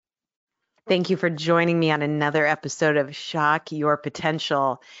Thank you for joining me on another episode of Shock Your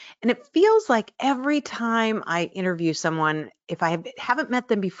Potential. And it feels like every time I interview someone, if haven't met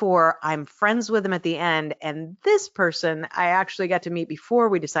them before, I'm friends with them at the end. And this person I actually got to meet before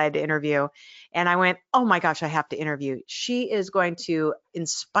we decided to interview. And I went, oh my gosh, I have to interview. She is going to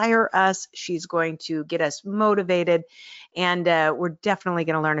inspire us. She's going to get us motivated. And we're definitely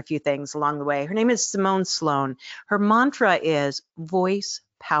going to learn a few things along the way. Her name is Simone Sloan. Her mantra is voice,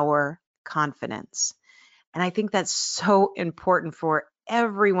 power, confidence. And I think that's so important for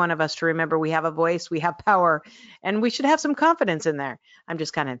every one of us to remember. We have a voice, we have power, and we should have some confidence in there. I'm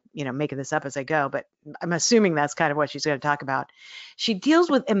just kind of, making this up as I go, but I'm assuming that's kind of what she's going to talk about. She deals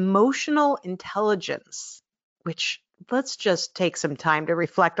with emotional intelligence, which let's just take some time to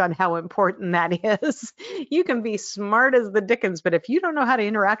reflect on how important that is. You can be smart as the dickens, but if you don't know how to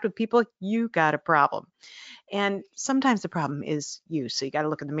interact with people, you got a problem. And sometimes the problem is you, so you got to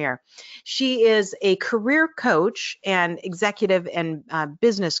look in the mirror. She is a career coach and executive and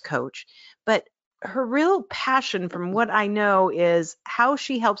business coach, but her real passion, from what I know, is how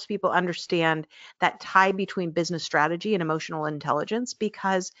she helps people understand that tie between business strategy and emotional intelligence,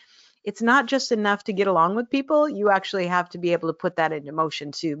 because it's not just enough to get along with people. You actually have to be able to put that into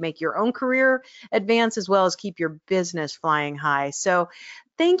motion to make your own career advance as well as keep your business flying high. So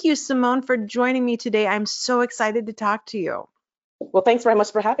thank you, Simone, for joining me today. I'm so excited to talk to you. Well, thanks very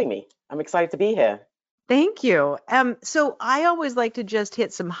much for having me. I'm excited to be here. Thank you. So I always like to just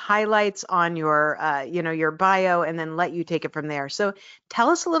hit some highlights on your bio, and then let you take it from there. So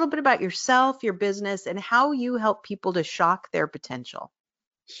tell us a little bit about yourself, your business, and how you help people to shock their potential.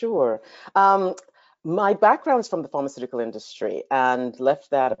 Sure. Um, my background is from the pharmaceutical industry and left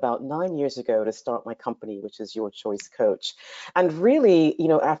that about 9 years ago to start my company, which is Your Choice Coach. And really,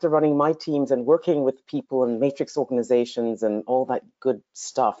 after running my teams and working with people and matrix organizations and all that good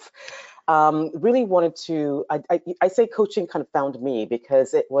stuff, really wanted to, I say coaching kind of found me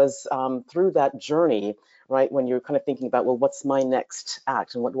because it was through that journey, right, when you're kind of thinking about, well, what's my next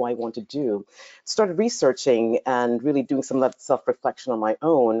act and what do I want to do? Started researching and really doing some of that self-reflection on my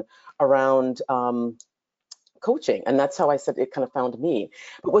own around coaching, and that's how I said it kind of found me.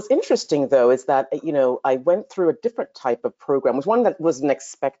 But what's interesting though is that I went through a different type of program. It was one that wasn't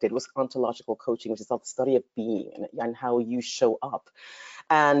expected. It was ontological coaching, which is called the study of being and how you show up.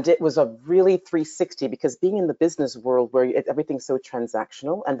 And it was a really 360, because being in the business world where everything's so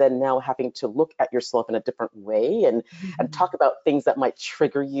transactional, and then now having to look at yourself in a different way and talk about things that might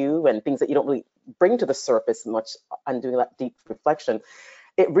trigger you and things that you don't really bring to the surface much, and doing that deep reflection,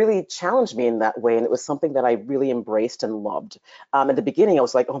 it really challenged me in that way. And it was something that I really embraced and loved. At the beginning, I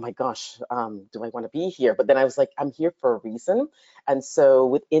was like, oh my gosh, do I want to be here? But then I was like, I'm here for a reason. And so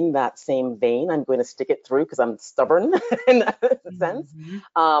within that same vein, I'm going to stick it through because I'm stubborn in that sense,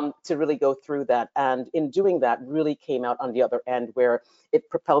 Mhm. to really go through that. And in doing that, really came out on the other end where it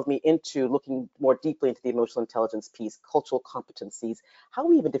propelled me into looking more deeply into the emotional intelligence piece, cultural competencies, how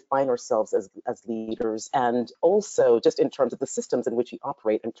we even define ourselves as leaders, and also just in terms of the systems in which we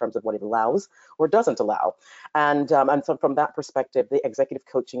operate, in terms of what it allows or doesn't allow. And so from that perspective, the executive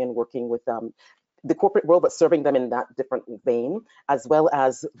coaching and working with the corporate world, but serving them in that different vein, as well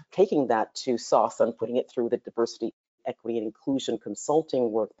as taking that to sauce and putting it through the diversity, equity, and inclusion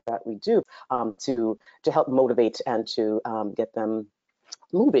consulting work that we do, to help motivate and to get them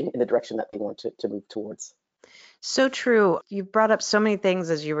moving in the direction that they want to move towards. So true. You brought up so many things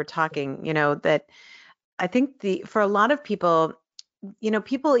as you were talking, that I think for a lot of people,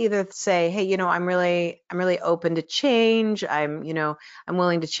 people either say, hey, I'm really open to change. I'm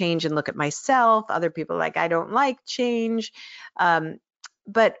willing to change and look at myself. Other people are like, I don't like change. Um,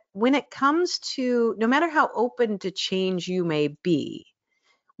 but when it comes to, no matter how open to change you may be,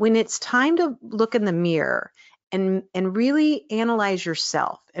 when it's time to look in the mirror and really analyze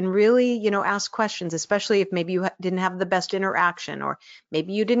yourself and really ask questions, especially if maybe you didn't have the best interaction, or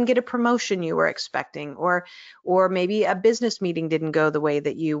maybe you didn't get a promotion you were expecting, or maybe a business meeting didn't go the way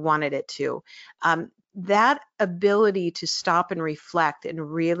that you wanted it to. That ability to stop and reflect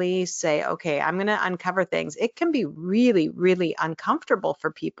and really say, okay, I'm going to uncover things, it can be really, really uncomfortable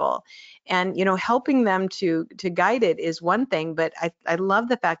for people. And helping them to guide it is one thing, but I love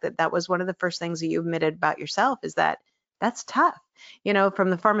the fact that that was one of the first things that you admitted about yourself, is that that's tough. From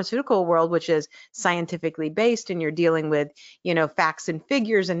the pharmaceutical world, which is scientifically based, and you're dealing with facts and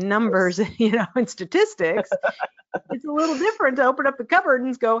figures and numbers, and statistics. It's a little different to open up the cupboard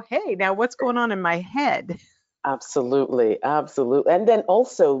and go, hey, now what's going on in my head? Absolutely, absolutely. And then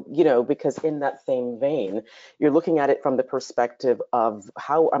also, because in that same vein, you're looking at it from the perspective of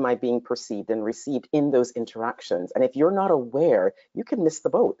how am I being perceived and received in those interactions. And if you're not aware, you can miss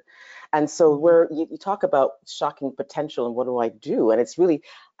the boat. And so Mhm. where you talk about shocking potential and what do I do? And it's really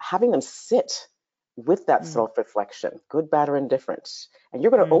having them sit with that Mm. self-reflection, good, bad, or indifferent. And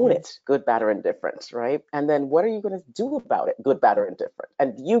you're going to own Mhm. it, good, bad, or indifferent, right? And then what are you going to do about it, good, bad, or indifferent?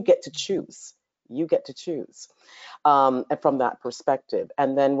 And you get to choose. You get to choose and from that perspective.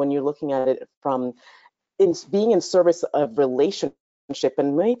 And then when you're looking at it from being in service of relationship,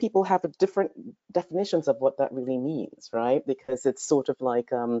 and many people have different definitions of what that really means, right? Because it's sort of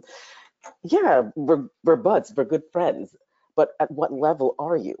like, yeah, we're buds, we're good friends, but at what level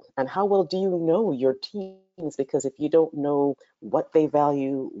are you? And how well do you know your teams? Because if you don't know what they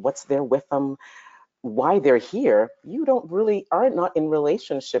value, what's there with them, why they're here, you don't really are not in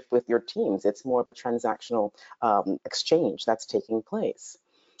relationship with your teams. It's more of a transactional exchange that's taking place.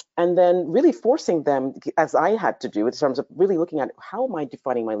 And then really forcing them, as I had to do, in terms of really looking at how am I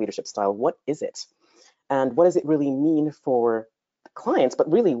defining my leadership style? What is it? And what does it really mean for clients?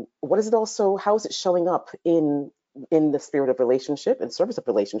 But really, what is it also, how is it showing up in the spirit of relationship and service of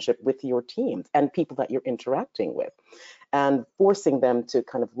relationship with your team and people that you're interacting with? And forcing them to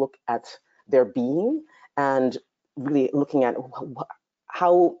kind of look at their being and really looking at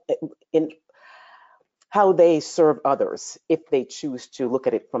how in how they serve others if they choose to look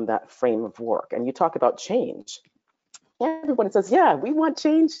at it from that frame of work. And you talk about change. Everyone says, yeah, we want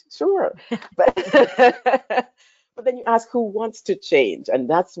change, sure. But but then you ask who wants to change, and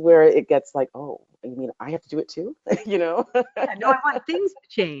that's where it gets like, oh, you mean I have to do it too? you know? Yeah, no, I want things to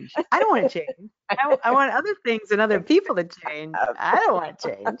change. I don't want to change. I want other things and other people to change. I don't want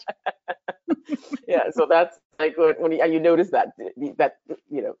to change. Yeah, so that's like when you notice that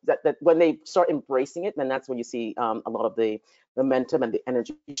that when they start embracing it, then that's when you see a lot of the momentum and the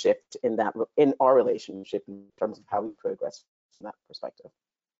energy shift in our relationship in terms of how we progress from that perspective.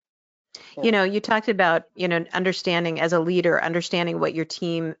 Yeah, You talked about, understanding as a leader, understanding what your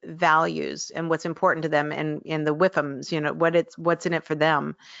team values and what's important to them and the WIFMs, what's in it for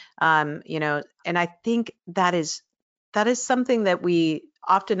them. And I think that is something that we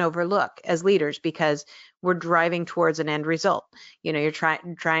often overlook as leaders because we're driving towards an end result. You're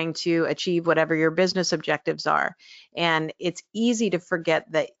trying to achieve whatever your business objectives are. And it's easy to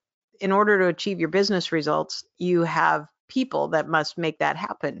forget that in order to achieve your business results, you have people that must make that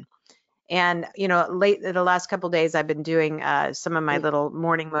happen. And late the last couple of days, I've been doing some of my mm, little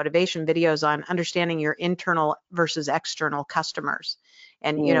morning motivation videos on understanding your internal versus external customers,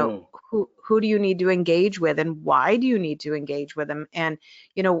 and mm, who do you need to engage with, and why do you need to engage with them, and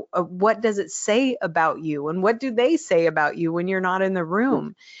what does it say about you, and what do they say about you when you're not in the mm,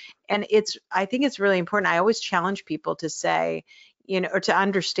 room? And I think it's really important. I always challenge people to say, or to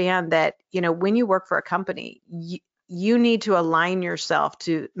understand that, when you work for a company, you need to align yourself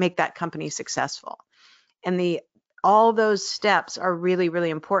to make that company successful. And all those steps are really, really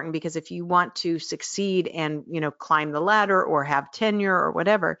important because if you want to succeed and, climb the ladder or have tenure or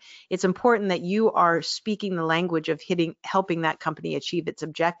whatever, it's important that you are speaking the language of helping that company achieve its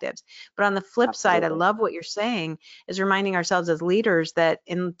objectives. But on the flip side, I absolutely. love what you're saying is reminding ourselves as leaders that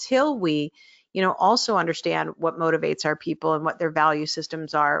until we also understand what motivates our people and what their value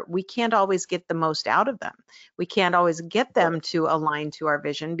systems are, we can't always get the most out of them. We can't always get them to align to our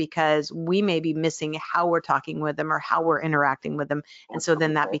vision because we may be missing how we're talking with them or how we're interacting with them. And so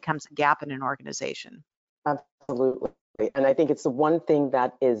then that Absolutely. becomes a gap in an organization. Absolutely. And I think it's the one thing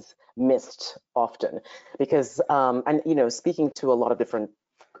that is missed often because, and speaking to a lot of different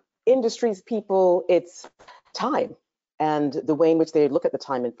industries, people, it's time and the way in which they look at the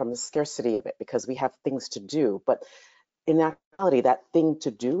time and from the scarcity of it because we have things to do. But in actuality, that thing to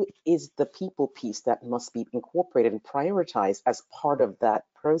do is the people piece that must be incorporated and prioritized as part of that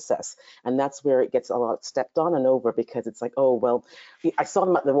process. And that's where it gets a lot stepped on and over because it's like, oh, well, I saw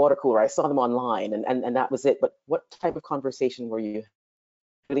them at the water cooler, I saw them online, and that was it. But what type of conversation were you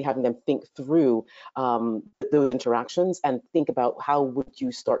really having them think through those interactions and think about how would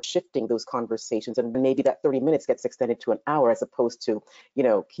you start shifting those conversations and maybe that 30 minutes gets extended to an hour as opposed to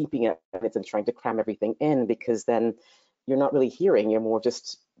keeping it minutes and trying to cram everything in because then you're not really hearing, you're more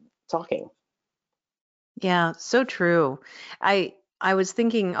just talking. Yeah, so true. I was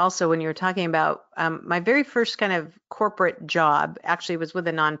thinking also when you were talking about my very first kind of corporate job actually was with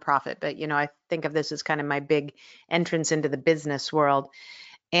a nonprofit, but I think of this as kind of my big entrance into the business world.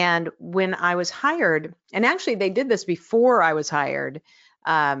 And when I was hired, and actually they did this before I was hired.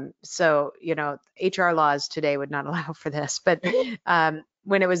 So, HR laws today would not allow for this, but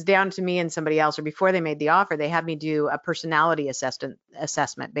when it was down to me and somebody else, or before they made the offer, they had me do a personality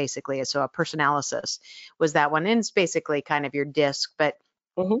assessment, basically. So a personalysis was that one. And it's basically kind of your disc, but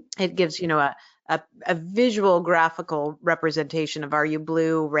Hmm. it gives, a visual graphical representation of, are you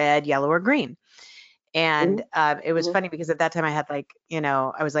blue, red, yellow, or green? And Hmm. it was Hmm. funny because at that time I had like,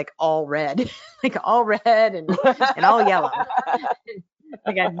 I was like all red, like all red and all yellow.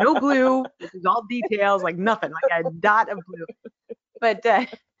 Like I had no blue, which is all details, like nothing, like a dot of blue. But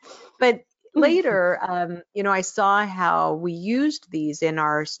later, I saw how we used these in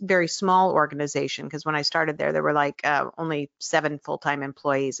our very small organization, because when I started there were like only 7 full-time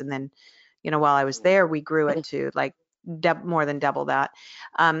employees, and then, while I was there, we grew it to like more than double that.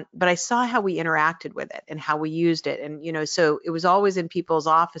 But I saw how we interacted with it and how we used it, and so it was always in people's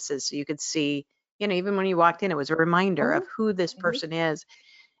offices, so you could see, even when you walked in, it was a reminder of who this Hmm. person is.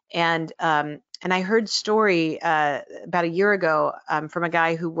 And I heard story about a year ago from a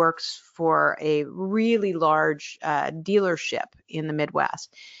guy who works for a really large dealership in the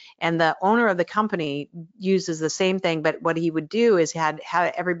Midwest. And the owner of the company uses the same thing, but what he would do is had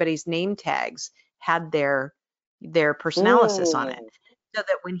everybody's name tags had their personalysis on it. Mm. So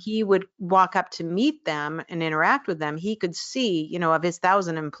that when he would walk up to meet them and interact with them, he could see, of his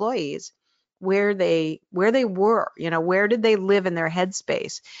 1,000 employees, where they were, where did they live in their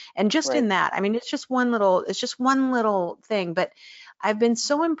headspace. And just Right. in that, I mean, it's just one little thing, but I've been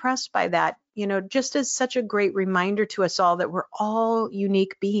so impressed by that, just as such a great reminder to us all that we're all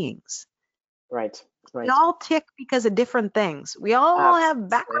unique beings. Right. We Right. all tick because of different things. We all have Absolutely.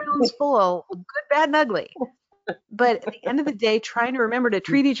 backgrounds full of good, bad, and ugly. But at the end of the day, trying to remember to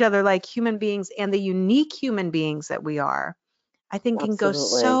treat each other like human beings and the unique human beings that we are, I think can go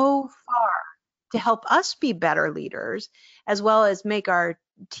Absolutely. so far to help us be better leaders, as well as make our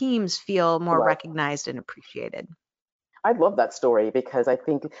teams feel more Right. recognized and appreciated. I love that story because I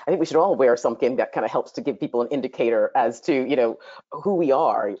think we should all wear something that kind of helps to give people an indicator as to, who we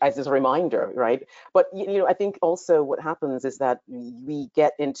are as a reminder, right? But I think also what happens is that we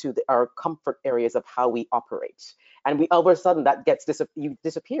get into our comfort areas of how we operate, and we all of a sudden that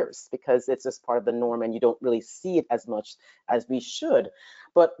disappears because it's just part of the norm, and you don't really see it as much as we should.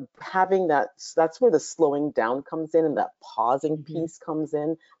 But having that's where the slowing down comes in, and that pausing Mhm. piece comes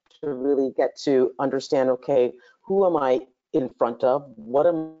in to really get to understand, okay, who am I in front of? What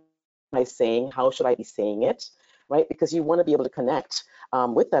am I saying? How should I be saying it? Right? Because you want to be able to connect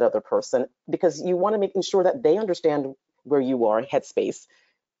with that other person, because you want to make sure that they understand where you are headspace.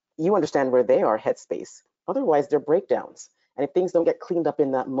 You understand where they are headspace. Otherwise, they're breakdowns. And if things don't get cleaned up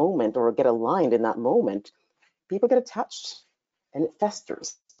in that moment or get aligned in that moment, people get attached and it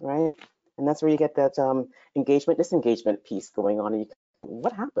festers, right? And that's where you get that engagement disengagement piece going on. And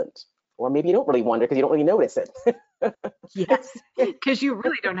what happened? Or maybe you don't really wonder because you don't really notice it. Yes, because you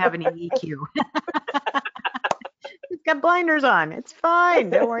really don't have any EQ. It's got blinders on. It's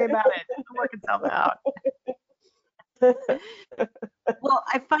fine. Don't worry about it. It'll work itself out. Well,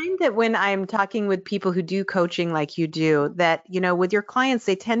 I find that when I'm talking with people who do coaching like you do, that, with your clients,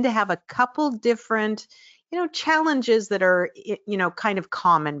 they tend to have a couple different, challenges that are, kind of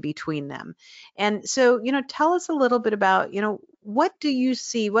common between them. And so, tell us a little bit about, what do you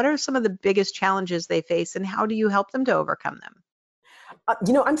see? What are some of the biggest challenges they face, and how do you help them to overcome them?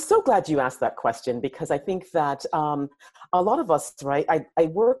 I'm so glad you asked that question because I think that a lot of us, right? I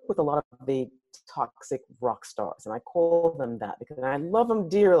work with a lot of the toxic rock stars, and I call them that because I love them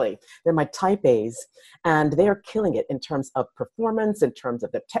dearly. They're my type A's, and they are killing it in terms of performance, in terms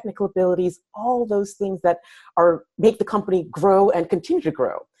of their technical abilities, all those things that are make the company grow and continue to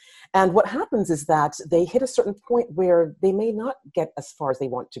grow. And what happens is that they hit a certain point where they may not get as far as they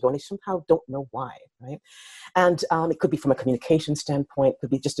want to go, and they somehow don't know why, right? And it could be from a communication standpoint, could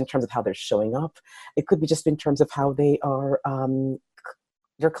be just in terms of how they're showing up. It could be just in terms of how they are,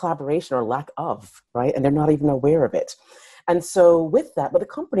 their collaboration or lack of, right? And they're not even aware of it. And so with that, but the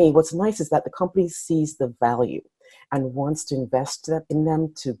company, what's nice is that the company sees the value and wants to invest in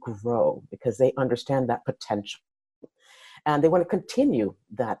them to grow because they understand that potential. And they want to continue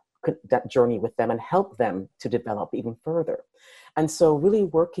that journey with them and help them to develop even further. And so really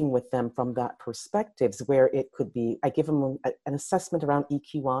working with them from that perspective where it could be, I give them an assessment around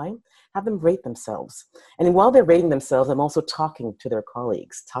EQI, have them rate themselves. And while they're rating themselves, I'm also talking to their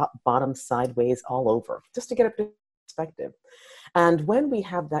colleagues, top, bottom, sideways, all over, just to get a perspective. And when we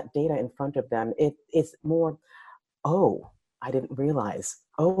have that data in front of them, it is more, oh, I didn't realize.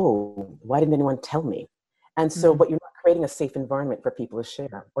 Oh, why didn't anyone tell me? And so, Mhm. but you're not creating a safe environment for people to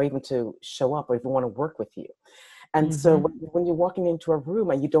share or even to show up or even want to work with you. And so Mhm. when you're walking into a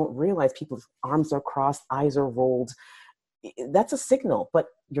room and you don't realize people's arms are crossed, eyes are rolled, that's a signal, but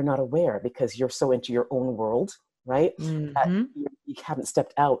you're not aware because you're so into your own world, right? That Mm-hmm. you haven't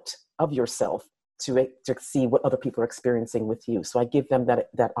stepped out of yourself to see what other people are experiencing with you. So I give them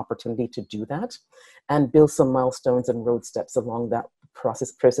that opportunity to do that and build some milestones and road steps along that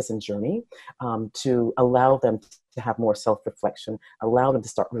process and journey, to allow them to have more self-reflection, allow them to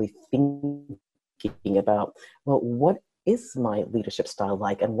start really thinking about, well, what is my leadership style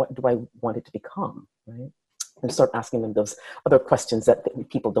like and what do I want it to become, right? And start asking them those other questions that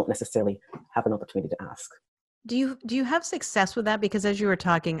people don't necessarily have an opportunity to ask. Do you have success with that? Because as you were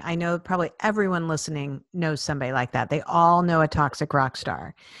talking, I know probably everyone listening knows somebody like that. They all know a toxic rock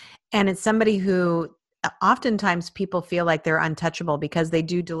star. And it's somebody who oftentimes people feel like they're untouchable because they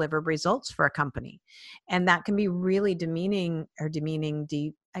do deliver results for a company. And that can be really demeaning or demeaning,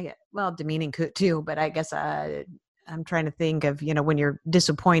 demeaning too, but I guess I'm trying to think of, when you're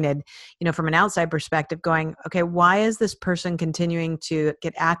disappointed, from an outside perspective going, okay, why is this person continuing to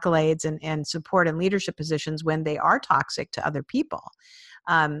get accolades and support in leadership positions when they are toxic to other people?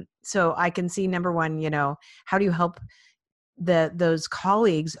 So I can see, number one, how do you help those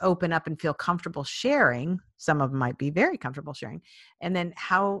colleagues open up and feel comfortable sharing? Some of them might be very comfortable sharing. And then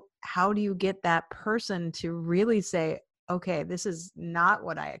how do you get that person to really say, okay, this is not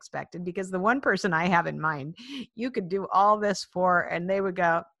what I expected? Because the one person I have in mind, you could do all this for, and they would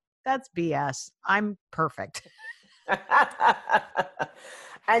go, that's BS. I'm perfect.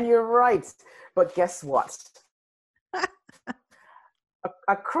 And you're right. But guess what?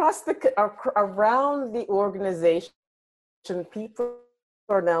 Around the organization, people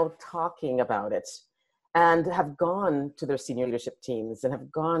are now talking about it and have gone to their senior leadership teams and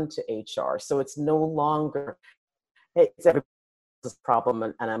have gone to HR. So it's no longer, it's everybody's problem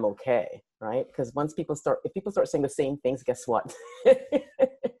and I'm okay, right? Because if people start saying the same things, guess what?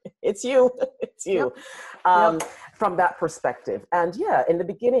 It's you. Yep. From that perspective. And yeah, in the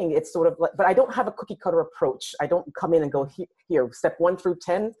beginning, it's sort of like, but I don't have a cookie cutter approach. I don't come in and go, here, step 1 through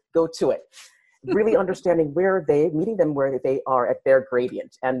 10, go to it. Really understanding meeting them where they are at their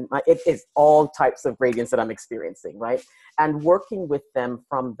gradient. And it is all types of gradients that I'm experiencing, right? And working with them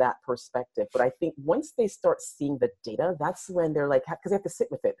from that perspective. But I think once they start seeing the data, that's when they're like, because they have to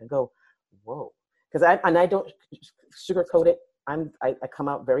sit with it and go, whoa. Because I don't sugarcoat it. I come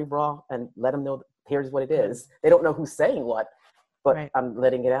out very raw and let them know, here's what it is. They don't know who's saying what, but right. I'm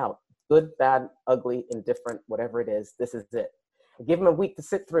letting it out. Good, bad, ugly, indifferent, whatever it is, this is it. Give them a week to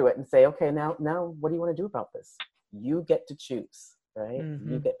sit through it and say, okay, now what do you want to do about this? You get to choose, right?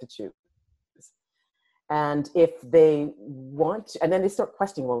 Mm-hmm. You get to choose. And if they want, and then they start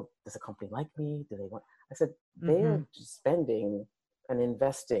questioning, well, does a company like me? Do they want? I said, they are spending and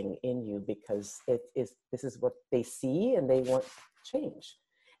investing in you because this is what they see and they want change.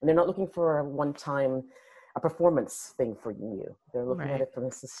 And they're not looking for a performance thing for you. They're looking at it from a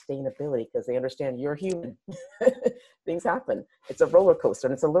sustainability because they understand you're human. Things happen. It's a roller coaster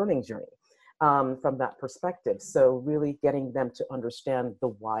and it's a learning journey from that perspective. So really getting them to understand the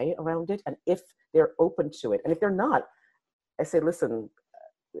why around it. And if they're open to it, and if they're not, I say, listen,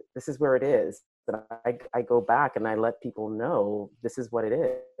 this is where it is. But I go back and I let people know this is what it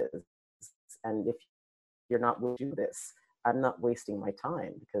is. And if you're not willing to do this, I'm not wasting my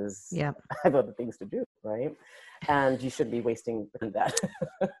time because I have other things to do, right? And you shouldn't be wasting that.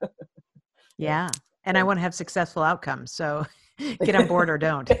 Yeah. And I want to have successful outcomes. So get on board or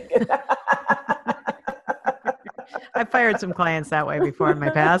don't. I fired some clients that way before in my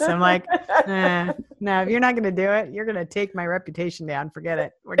past. I'm like, no, if you're not going to do it, you're going to take my reputation down. Forget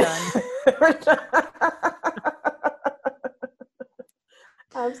it. We're done.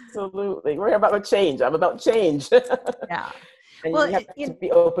 Absolutely. We're about change. I'm about change. Yeah. And you have to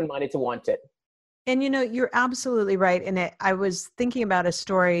be open-minded to want it. And, you're absolutely right. And I was thinking about a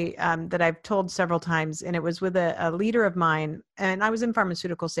story that I've told several times, and it was with a leader of mine, and I was in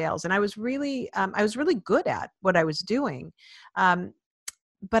pharmaceutical sales, and I was really good at what I was doing.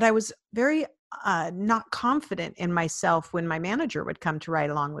 But I was very not confident in myself when my manager would come to ride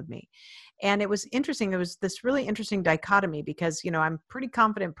along with me. And it was interesting. There was this really interesting dichotomy because, I'm a pretty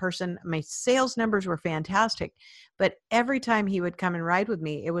confident person. My sales numbers were fantastic. But every time he would come and ride with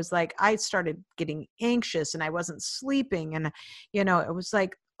me, it was like I started getting anxious and I wasn't sleeping. And, it was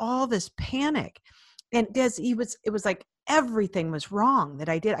like all this panic. And it was like everything was wrong that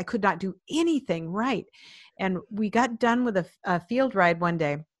I did. I could not do anything right. And we got done with a field ride one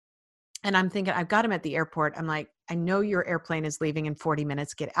day. And I'm thinking, I've got him at the airport. I'm like, I know your airplane is leaving in 40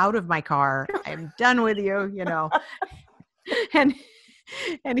 minutes. Get out of my car. I'm done with you, And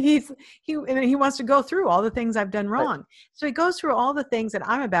he wants to go through all the things I've done wrong. Right. So he goes through all the things that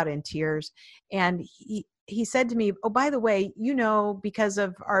I'm about in tears. And he said to me, oh, by the way, because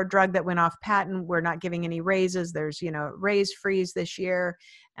of our drug that went off patent, we're not giving any raises. There's, raise freeze this year.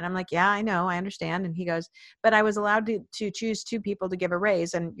 And I'm like, yeah, I know, I understand. And he goes, but I was allowed to choose 2 people to give a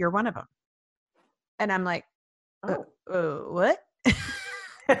raise, and you're one of them. And I'm like, what? What?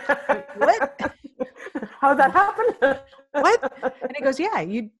 How did that happen? What? And he goes, yeah,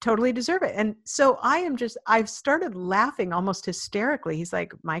 you totally deserve it. And so I've started laughing almost hysterically. He's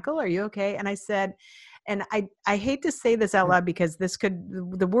like, Michael, are you okay? And I said, and I hate to say this out loud because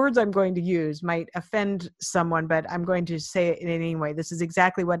the words I'm going to use might offend someone, but I'm going to say it anyway. This is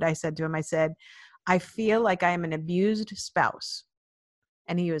exactly what I said to him. I said, I feel like I am an abused spouse.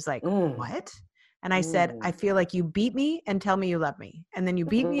 And he was like, what? And I said, I feel like you beat me and tell me you love me. And then you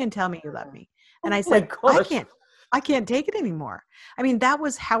beat me and tell me you love me. And I said, I can't take it anymore. I mean, that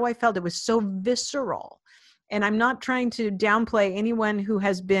was how I felt. It was so visceral. And I'm not trying to downplay anyone who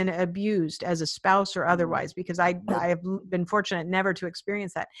has been abused as a spouse or otherwise, because I have been fortunate never to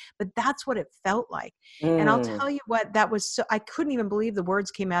experience that. But that's what it felt like. And I'll tell you what, that was so, I couldn't even believe the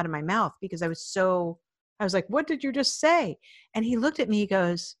words came out of my mouth because I was like, what did you just say? And he looked at me, he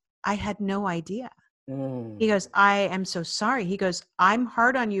goes, I had no idea. He goes, I am so sorry. He goes, I'm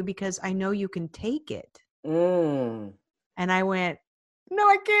hard on you because I know you can take it. And I went, no,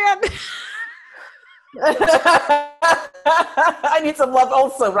 I can't. I need some love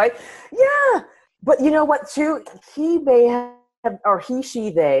also, right? Yeah. But you know what, too? He may have, or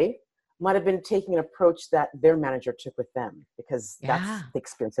they might have been taking an approach that their manager took with them because that's the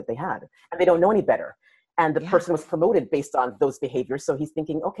experience that they had. And they don't know any better. And the person was promoted based on those behaviors. So he's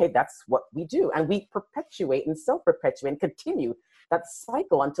thinking, okay, that's what we do. And we perpetuate and self-perpetuate and continue that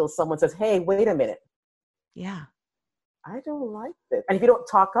cycle until someone says, hey, wait a minute. Yeah. I don't like this. And if you don't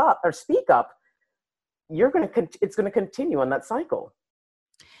talk up or speak up, it's going to continue on that cycle.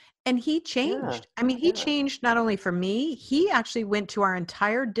 And he changed. I mean, he changed not only for me, he actually went to our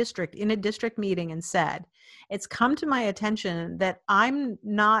entire district in a district meeting and said, it's come to my attention that I'm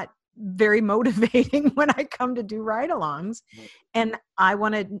not very motivating when I come to do ride-alongs. And I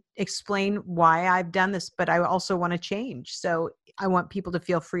want to explain why I've done this, but I also want to change. So I want people to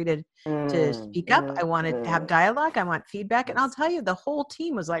feel free to speak up. I want to have dialogue. I want feedback. And I'll tell you, the whole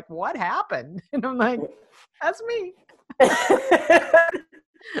team was like, what happened? And I'm like, that's me.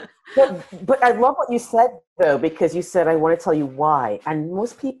 But I love what you said, though, because you said, I want to tell you why. And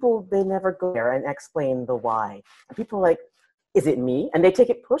most people, they never go there and explain the why. And people are like, is it me? And they take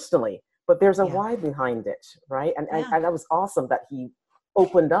it personally, but there's a why behind it, right? And that was awesome that he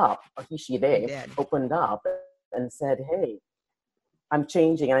opened up, or they opened up and said, hey, I'm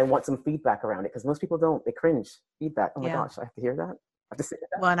changing and I want some feedback around it, because most people don't. They cringe. Feedback. Oh my gosh, I have to hear that. I have to say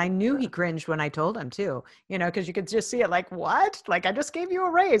that. Well, and I knew he cringed when I told him too, because you could just see it like, what? Like, I just gave you a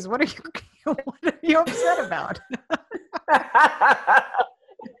raise. What are you upset about?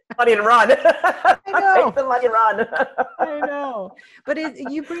 Money and run. I know. Take the money and run. I know. But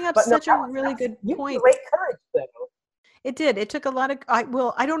you bring up such a really good point. Great courage, though. It did. It took a lot of, I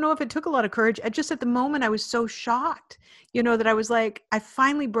don't know if it took a lot of courage. Just at the moment, I was so shocked, that I was like, I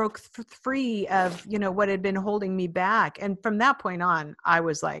finally broke free of, what had been holding me back. And from that point on, I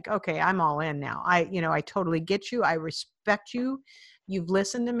was like, okay, I'm all in now. I totally get you. I respect you. You've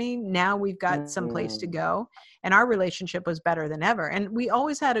listened to me. Now we've got some place to go. And our relationship was better than ever. And we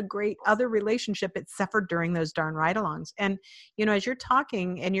always had a great other relationship except for during those darn ride-alongs. And, as you're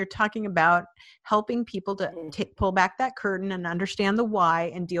talking about helping people to pull back that curtain and understand the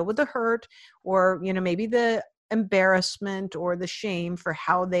why and deal with the hurt, or, maybe the embarrassment or the shame for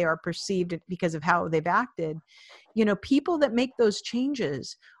how they are perceived because of how they've acted, people that make those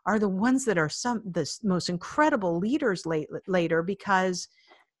changes are the ones that are the most incredible leaders later, because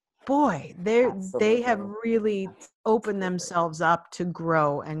boy, they have really opened themselves up to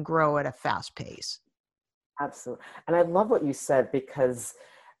grow and grow at a fast pace. Absolutely. And I love what you said, because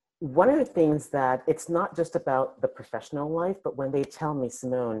one of the things that it's not just about the professional life, but when they tell me,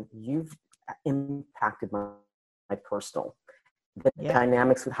 Simone, you've impacted my personal, the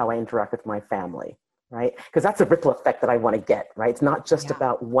dynamics with how I interact with my family, right? Because that's a ripple effect that I want to get, right? It's not just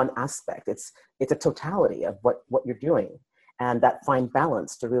about one aspect. It's a totality of what you're doing, and that fine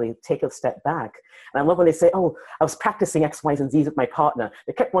balance to really take a step back. And I love when they say, oh, I was practicing X, Y, and Z with my partner.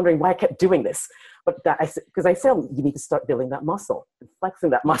 They kept wondering why I kept doing this. But because I said, you need to start building that muscle, and flexing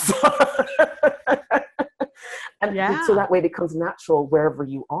that muscle. And so that way it becomes natural wherever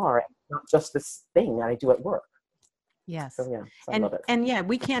you are, not just this thing that I do at work. Yes. So yeah, so I love it. And yeah,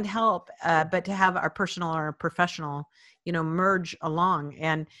 we can't help but to have our personal or professional, merge along.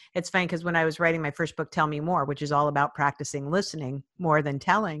 And it's funny because when I was writing my first book, Tell Me More, which is all about practicing listening more than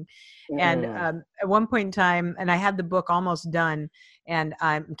telling. And Mm. at one point in time, and I had the book almost done, and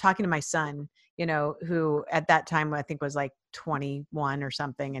I'm talking to my son, who at that time I think was like 21 or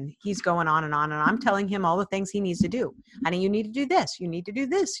something. And he's going on and on. And I'm telling him all the things he needs to do. Honey, you need to do this. You need to do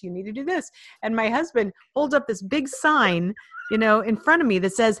this. You need to do this. And my husband holds up this big sign, in front of me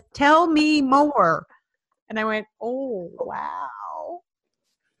that says, "Tell me more." And I went, "Oh, wow."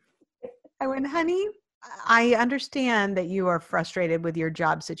 I went, "Honey, I understand that you are frustrated with your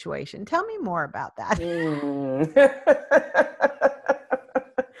job situation. Tell me more about that." Mm.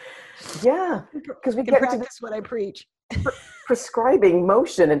 Yeah, because we I can get into practice what I preach. prescribing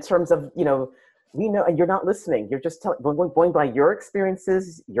motion in terms of, we know, and you're not listening. You're just going by your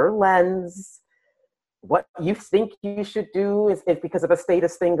experiences, your lens, what you think you should do is because of a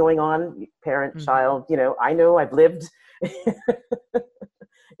status thing going on, parent, child, I know, I've lived.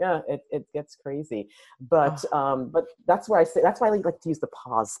 Yeah, it gets crazy. But that's where that's why I like to use the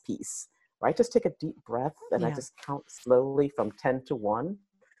pause piece, right? Just take a deep breath and I just count slowly from 10 to 1.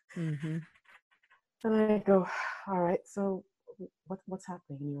 Mm-hmm. And I go, all right, so what's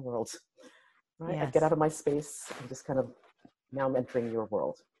happening in your world? Right? Yes. I get out of my space and just kind of, now I'm entering your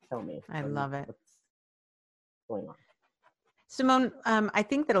world. Tell me. I love it. What's going on? Simone, I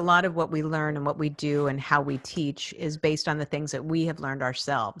think that a lot of what we learn and what we do and how we teach is based on the things that we have learned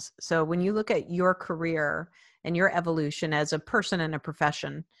ourselves. So when you look at your career and your evolution as a person in a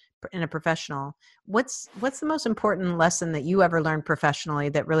profession, in a professional, what's the most important lesson that you ever learned professionally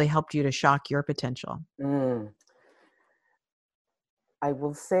that really helped you to shock your potential? I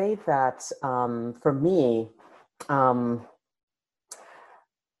will say that for me,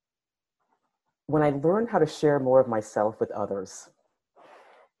 when I learned how to share more of myself with others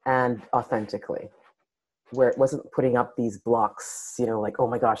and authentically, where it wasn't putting up these blocks, like, oh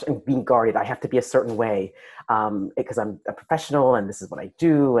my gosh, and being guarded, I have to be a certain way because I'm a professional and this is what I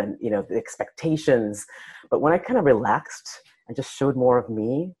do, and the expectations. But when I kind of relaxed and just showed more of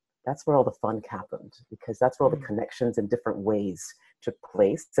me, that's where all the fun happened, because that's where all the connections in different ways took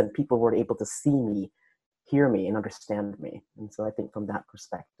place, and people were able to see me, hear me, and understand me. And so I think from that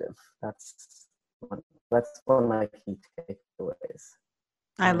perspective, that's one of my key takeaways.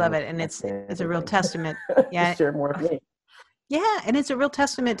 I love it. And it's a real testament. Yeah. Share more of me. Yeah. And it's a real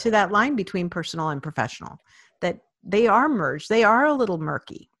testament to that line between personal and professional, that they are merged. They are a little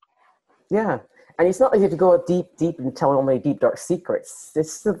murky. Yeah. And it's not like you have to go deep and tell all my deep, dark secrets.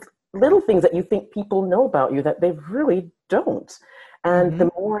 It's the little things that you think people know about you that they really don't. And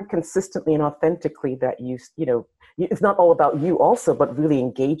the more consistently and authentically that it's not all about you also, but really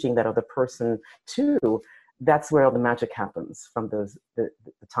engaging that other person too, that's where all the magic happens, from the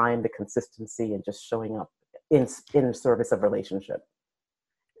time, the consistency, and just showing up in service of relationship.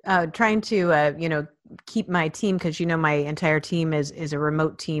 Trying to, keep my team, because, my entire team is a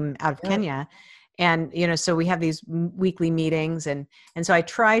remote team out of Kenya. And, so we have these weekly meetings, and so I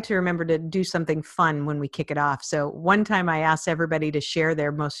try to remember to do something fun when we kick it off. So one time I asked everybody to share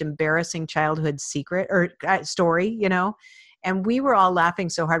their most embarrassing childhood secret or story, and we were all laughing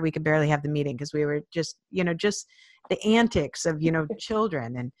so hard we could barely have the meeting, because we were just the antics of,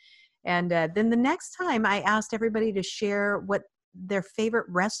 children. And then the next time I asked everybody to share what their favorite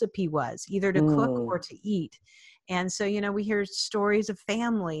recipe was, either to cook or to eat. And so, we hear stories of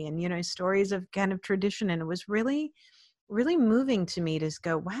family and, stories of kind of tradition. And it was really, really moving to me to just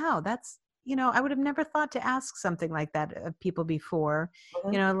go, wow, that's, I would have never thought to ask something like that of people before.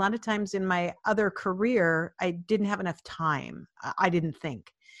 A lot of times in my other career, I didn't have enough time. I didn't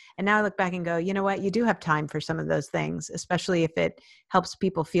think. And now I look back and go, you know what, you do have time for some of those things, especially if it helps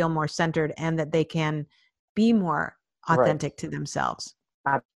people feel more centered and that they can be more authentic to themselves.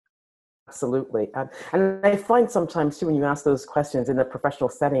 Absolutely. And I find sometimes too, when you ask those questions in a professional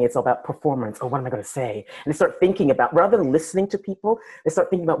setting, it's all about performance. Oh, what am I going to say? And they start thinking about, rather than listening to people, they start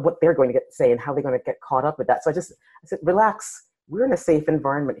thinking about what they're going to say and how they're going to get caught up with that. So I said, relax. We're in a safe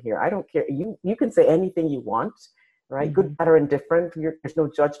environment here. I don't care. You can say anything you want, right? Good, bad, or indifferent. There's no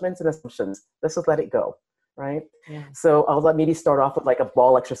judgments and assumptions. Let's just let it go. Right. Yeah. So I'll let maybe start off with like a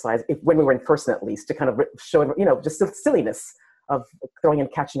ball exercise, when we were in person at least, to kind of show, just the silliness of throwing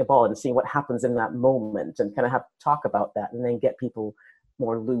and catching a ball and seeing what happens in that moment, and kind of talk about that, and then get people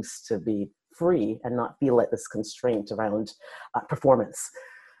more loose to be free and not feel like this constraint around performance.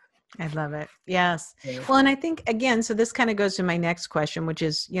 I love it. Yes. Well, and I think, again, so this kind of goes to my next question, which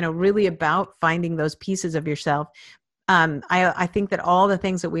is, really about finding those pieces of yourself. I think that all the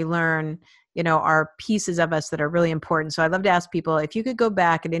things that we learn, are pieces of us that are really important. So I love to ask people, if you could go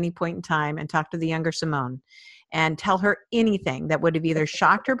back at any point in time and talk to the younger Simone and tell her anything that would have either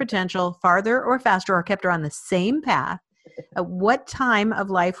shocked her potential farther or faster or kept her on the same path, at what time of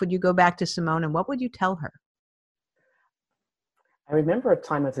life would you go back to Simone and what would you tell her? I remember a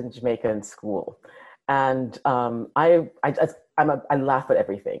time I was in Jamaica in school, and I laugh at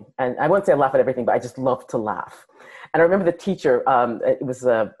everything. And I won't say I laugh at everything, but I just love to laugh. And I remember the teacher, it was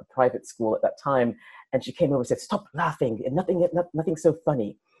a private school at that time, and she came over and said, "Stop laughing, nothing's so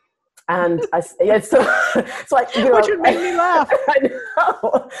funny." And I, yeah, so I, which would make me laugh. I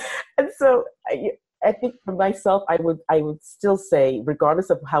know. And so I think for myself, I would still say, regardless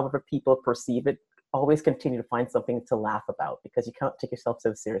of however people perceive it, always continue to find something to laugh about, because you can't take yourself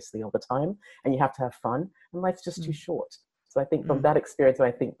so seriously all the time, and you have to have fun, and life's just too short. So I think from that experience, when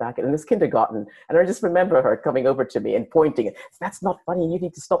I think back, and in this kindergarten, and I just remember her coming over to me and pointing, "That's not funny, you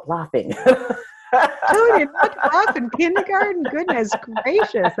need to stop laughing." Oh, you not laugh in kindergarten? Goodness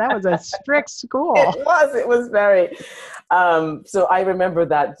gracious, that was a strict school. It was very. So I remember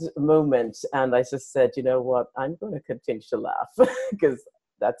that moment, and I just said, you know what, I'm going to continue to laugh, because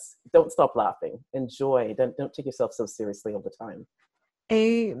don't stop laughing. Enjoy. Don't take yourself so seriously all the time.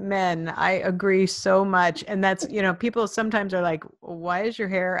 Amen. I agree so much. And that's, people sometimes are like, why is your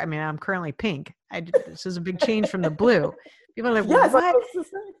hair? I mean, I'm currently pink. This is a big change from the blue. People are like, yes, what?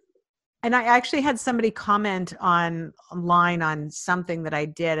 And I actually had somebody comment online on something that I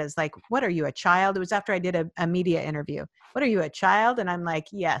did as like, what are you, a child? It was after I did a media interview. What are you, a child? And I'm like,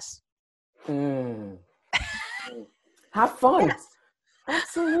 yes. Have fun. Yes.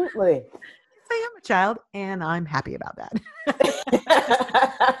 Absolutely. I am a child, and I'm happy about that.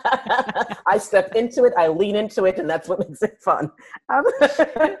 I step into it, I lean into it, and that's what makes it fun.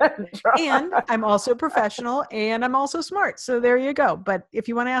 And I'm also professional, and I'm also smart. So there you go. But if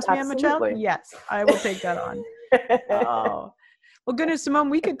you want to ask me, I'm a child, yes, I will take that on. Oh. Well, goodness,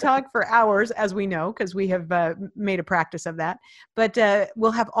 Simone, we could talk for hours, as we know, because we have made a practice of that. But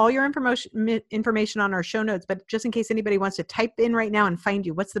we'll have all your information on our show notes. But just in case anybody wants to type in right now and find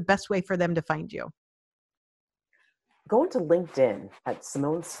you, what's the best way for them to find you? Go into LinkedIn at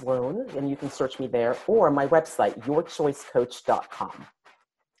Simone Sloan, and you can search me there, or my website, yourchoicecoach.com.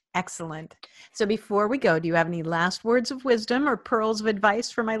 Excellent. So before we go, do you have any last words of wisdom or pearls of advice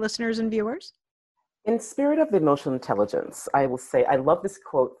for my listeners and viewers? In spirit of emotional intelligence, I will say, I love this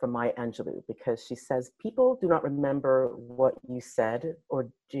quote from Maya Angelou, because she says, people do not remember what you said or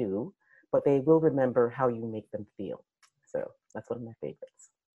do, but they will remember how you make them feel. So that's one of my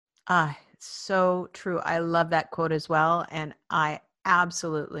favorites. So true. I love that quote as well. And I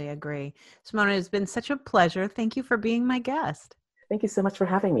absolutely agree. Simone, it has been such a pleasure. Thank you for being my guest. Thank you so much for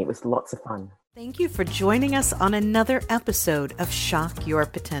having me. It was lots of fun. Thank you for joining us on another episode of Shock Your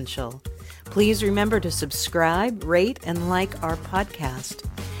Potential. Please remember to subscribe, rate, and like our podcast.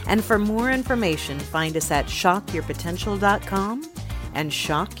 And for more information, find us at shockyourpotential.com and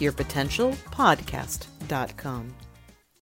shockyourpotentialpodcast.com.